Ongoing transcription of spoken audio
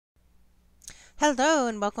Hello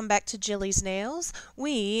and welcome back to Jilly's Nails.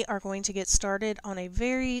 We are going to get started on a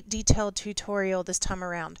very detailed tutorial this time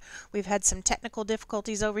around. We've had some technical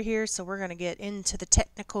difficulties over here, so we're going to get into the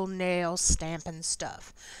technical nail stamping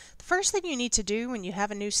stuff. The first thing you need to do when you have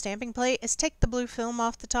a new stamping plate is take the blue film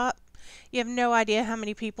off the top. You have no idea how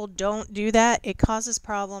many people don't do that. It causes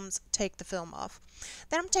problems. Take the film off.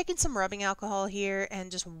 Then I'm taking some rubbing alcohol here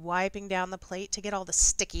and just wiping down the plate to get all the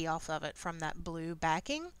sticky off of it from that blue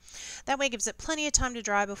backing. That way it gives it plenty of time to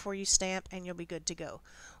dry before you stamp and you'll be good to go.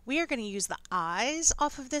 We are going to use the eyes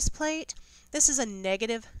off of this plate. This is a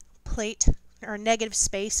negative plate or negative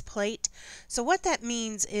space plate. So what that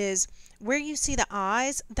means is where you see the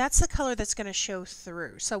eyes, that's the color that's going to show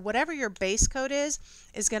through. So whatever your base coat is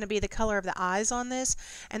going to be the color of the eyes on this,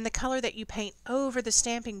 and the color that you paint over the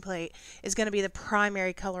stamping plate is going to be the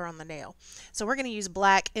primary color on the nail. So we're going to use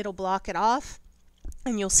black. It'll block it off,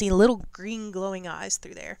 and you'll see little green glowing eyes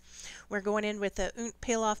through there. We're going in with the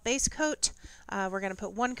peel off base coat. We're going to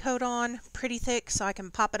put one coat on, pretty thick, so I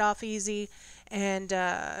can pop it off easy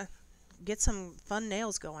and get some fun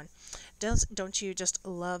nails going. Don't you just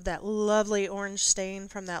love that lovely orange stain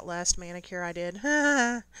from that last manicure I did?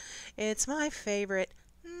 It's my favorite.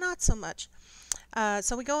 Not so much.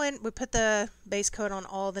 So we go in, we put the base coat on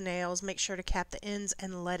all the nails, make sure to cap the ends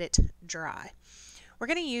and let it dry. We're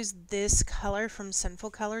going to use this color from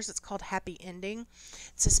Sinful Colors. It's called Happy Ending.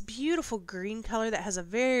 It's this beautiful green color that has a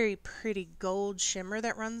very pretty gold shimmer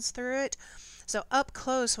that runs through it. So up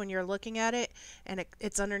close when you're looking at it, and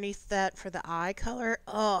it's underneath that for the eye color,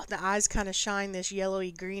 oh, the eyes kind of shine this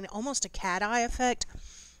yellowy green, almost a cat eye effect,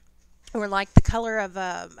 or like the color of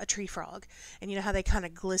a tree frog. And you know how they kind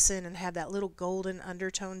of glisten and have that little golden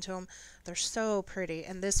undertone to them? They're so pretty,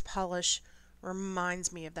 and this polish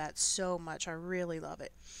reminds me of that so much. I really love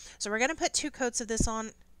it. So we're going to put 2 coats of this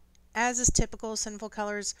on. As is typical Sinful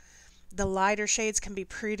Colors, the lighter shades can be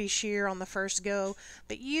pretty sheer on the first go,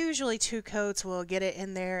 but usually 2 coats will get it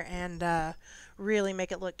in there and really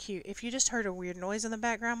make it look cute. If you just heard a weird noise in the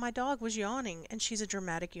background, my dog was yawning, and she's a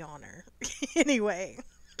dramatic yawner. Anyway,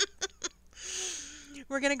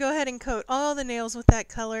 we're going to go ahead and coat all the nails with that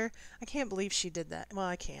color. I can't believe she did that. Well,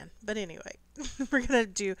 I can, but anyway, we're going to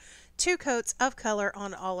do 2 coats of color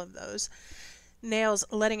on all of those nails,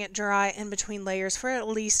 letting it dry in between layers for at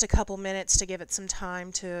least a couple minutes to give it some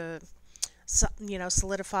time to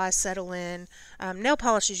solidify, settle in. Nail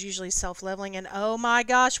polish is usually self-leveling, and oh my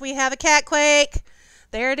gosh, we have a cat quake.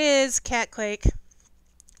 There it is, cat quake.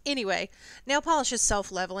 Anyway, nail polish is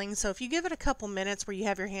self-leveling, so if you give it a couple minutes where you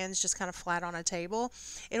have your hands just kind of flat on a table,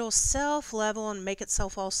 it'll self-level and make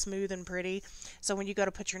itself all smooth and pretty. So when you go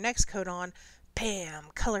to put your next coat on, bam,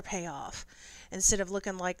 color payoff. Instead of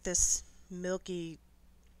looking like this milky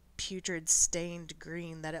putrid stained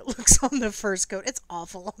green that it looks on the first coat. It's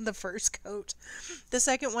awful on the first coat. The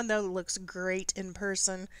second one though looks great in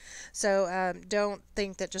person, so don't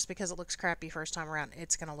think that just because it looks crappy first time around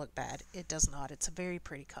it's gonna look bad. It does not. It's a very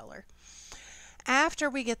pretty color.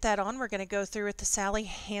 After we get that on, we're going to go through with the Sally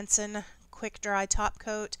Hansen quick dry top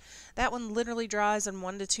coat. That one literally dries in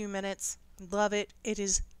 1 to 2 minutes. Love it. It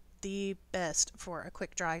is the best for a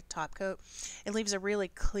quick dry top coat. It leaves a really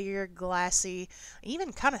clear, glassy,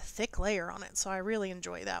 even kind of thick layer on it, so I really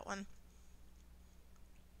enjoy that one.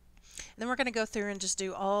 And then we're going to go through and just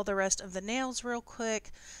do all the rest of the nails real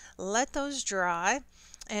quick, let those dry,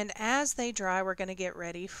 and as they dry we're going to get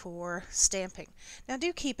ready for stamping. Now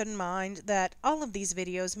do keep in mind that all of these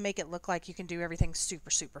videos make it look like you can do everything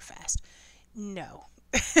super fast. No.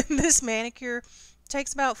 This manicure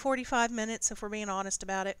takes about 45 minutes if we're being honest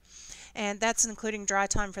about it, and that's including dry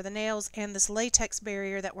time for the nails and this latex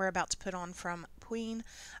barrier that we're about to put on from Queen.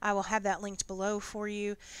 I will have that linked below for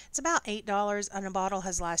you. It's about $8 and a bottle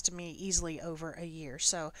has lasted me easily over a year,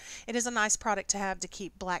 so it is a nice product to have to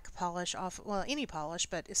keep black polish off, well, any polish,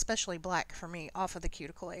 but especially black for me, off of the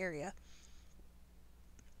cuticle area.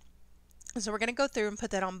 So we're going to go through and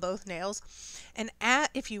put that on both nails, and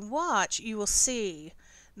if you watch you will see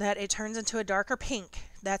that it turns into a darker pink.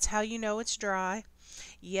 That's how you know it's dry.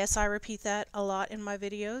 Yes, I repeat that a lot in my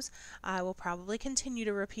videos. I will probably continue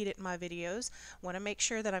to repeat it in my videos. Want to make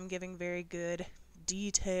sure that I'm giving very good,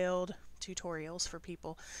 detailed tutorials for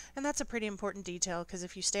people. And that's a pretty important detail, because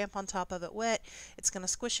if you stamp on top of it wet, it's going to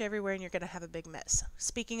squish everywhere and you're going to have a big mess.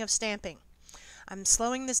 Speaking of stamping, I'm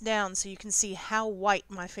slowing this down so you can see how white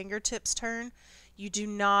my fingertips turn. You do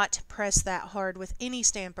not press that hard with any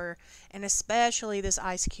stamper, and especially this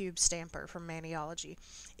ice cube stamper from Maniology.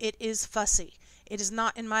 It is fussy. It is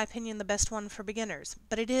not, in my opinion, the best one for beginners,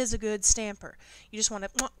 but it is a good stamper. You just want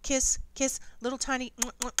to kiss, little tiny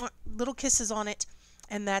little kisses on it,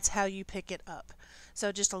 and that's how you pick it up.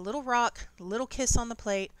 So just a little rock, little kiss on the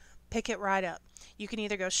plate, pick it right up. You can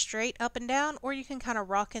either go straight up and down, or you can kind of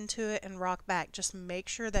rock into it and rock back. Just make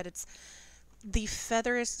sure that it's the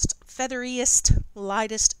featheriest,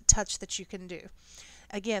 lightest touch that you can do.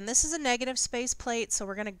 Again, this is a negative space plate, so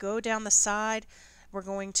we're going to go down the side. We're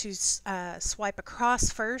going to swipe across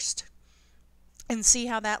first and see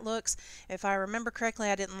how that looks. If I remember correctly,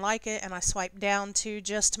 I didn't like it, and I swiped down too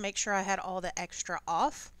just to make sure I had all the extra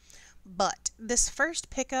off. But this first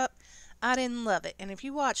pickup, I didn't love it. And if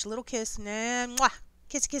you watch Little Kiss, mwah,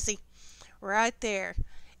 kissy kissy, right there,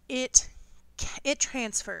 it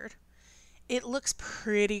transferred. It looks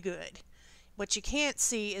pretty good. What you can't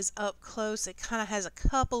see is up close, it kind of has a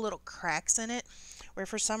couple little cracks in it where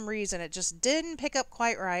for some reason it just didn't pick up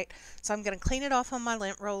quite right. So I'm going to clean it off on my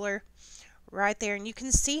lint roller right there, and you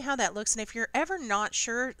can see how that looks. And if you're ever not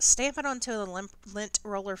sure, stamp it onto the lint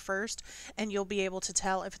roller first, and you'll be able to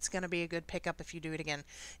tell if it's going to be a good pickup if you do it again.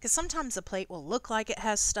 Because sometimes the plate will look like it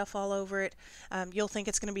has stuff all over it. You'll think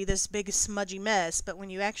it's going to be this big smudgy mess, but when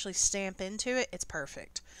you actually stamp into it, it's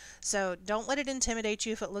perfect. So don't let it intimidate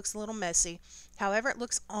you if it looks a little messy. However it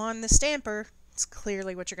looks on the stamper, it's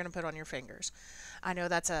clearly what you're going to put on your fingers. I know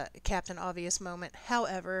that's a Captain Obvious moment.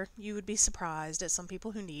 However, you would be surprised at some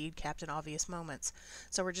people who need Captain Obvious moments.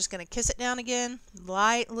 So we're just going to kiss it down again,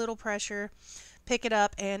 light little pressure, pick it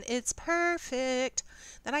up, and it's perfect.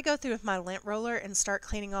 Then I go through with my lint roller and start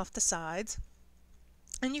cleaning off the sides.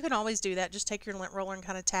 And you can always do that. Just take your lint roller and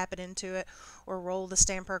kind of tap it into it, or roll the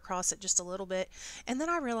stamper across it just a little bit. And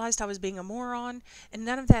then I realized I was being a moron, and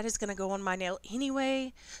none of that is going to go on my nail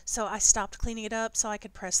anyway. So I stopped cleaning it up so I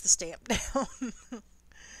could press the stamp down.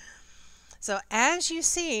 So as you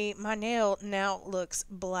see, my nail now looks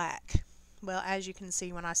black. Well, as you can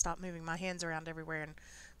see when I stop moving my hands around everywhere and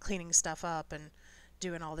cleaning stuff up and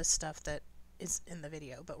doing all this stuff that is in the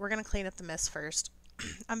video. But we're going to clean up the mess first.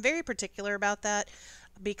 I'm very particular about that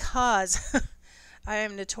because I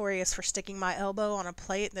am notorious for sticking my elbow on a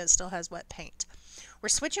plate that still has wet paint. We're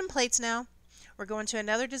switching plates now. We're going to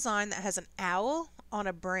another design that has an owl on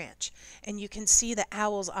a branch, and you can see the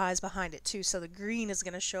owl's eyes behind it too, so the green is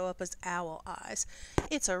going to show up as owl eyes.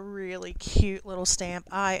 It's a really cute little stamp.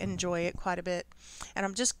 I enjoy it quite a bit. And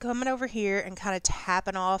I'm just coming over here and kind of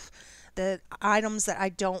tapping off the items that I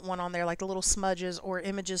don't want on there, like the little smudges or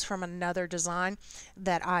images from another design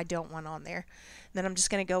that I don't want on there. Then I'm just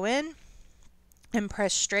going to go in and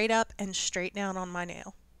press straight up and straight down on my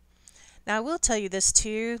nail. Now I will tell you this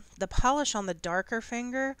too, the polish on the darker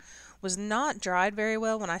finger was not dried very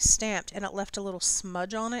well when I stamped, and it left a little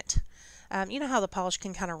smudge on it. You know how the polish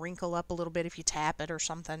can kind of wrinkle up a little bit if you tap it or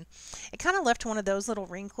something. It kind of left one of those little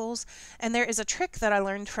wrinkles. And there is a trick that I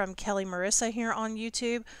learned from Kelly Marissa here on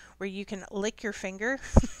YouTube where you can lick your finger.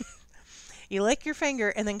 You lick your finger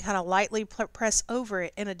and then kind of lightly press over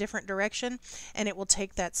it in a different direction, and it will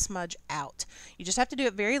take that smudge out. You just have to do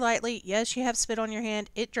it very lightly. Yes, you have spit on your hand.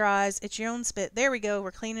 It dries. It's your own spit. There we go.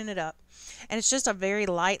 We're cleaning it up. And it's just a very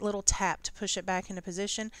light little tap to push it back into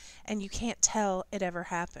position, and you can't tell it ever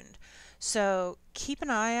happened. So keep an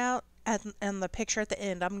eye out on the picture at the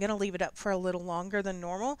end. I'm going to leave it up for a little longer than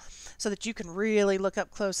normal so that you can really look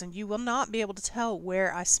up close, and you will not be able to tell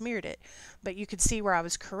where I smeared it. But you could see where I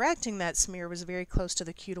was correcting that smear was very close to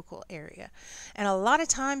the cuticle area. And a lot of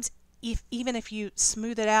times, even if you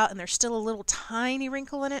smooth it out and there's still a little tiny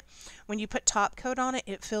wrinkle in it, when you put top coat on it,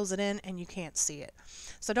 it fills it in and you can't see it.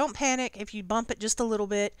 So don't panic if you bump it just a little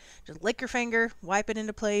bit. Just lick your finger, wipe it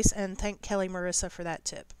into place, and thank Kelly Marissa for that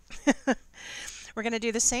tip. We're going to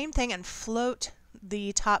do the same thing and float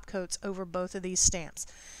the top coats over both of these stamps.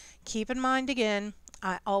 Keep in mind again,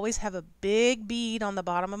 I always have a big bead on the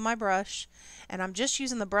bottom of my brush, and I'm just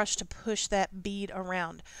using the brush to push that bead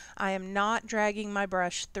around. I am not dragging my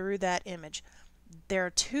brush through that image. There are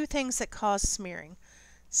two things that cause smearing,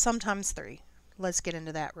 sometimes three. Let's get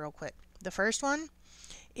into that real quick. The first one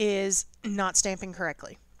is not stamping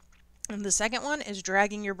correctly. And the second one is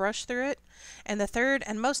dragging your brush through it. And the third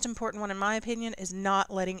and most important one in my opinion is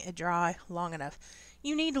not letting it dry long enough.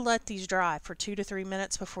 You need to let these dry for 2 to 3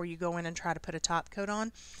 minutes before you go in and try to put a top coat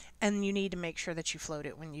on, and you need to make sure that you float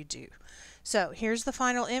it when you do. So here's the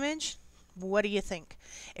final image. What do you think?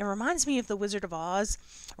 It reminds me of The Wizard of Oz,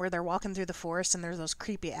 where they're walking through the forest and there's those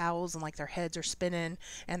creepy owls and like their heads are spinning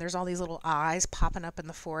and there's all these little eyes popping up in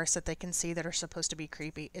the forest that they can see that are supposed to be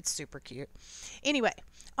creepy. It's super cute. Anyway,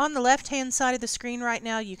 on the left hand side of the screen right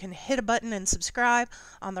now you can hit a button and subscribe.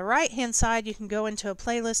 On the right hand side you can go into a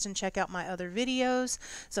playlist and check out my other videos.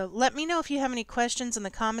 So let me know if you have any questions in the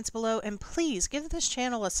comments below, and please give this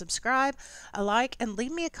channel a subscribe, a like, and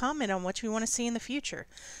leave me a comment on what you want to see in the future.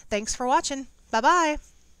 Thanks for watching. Bye-bye.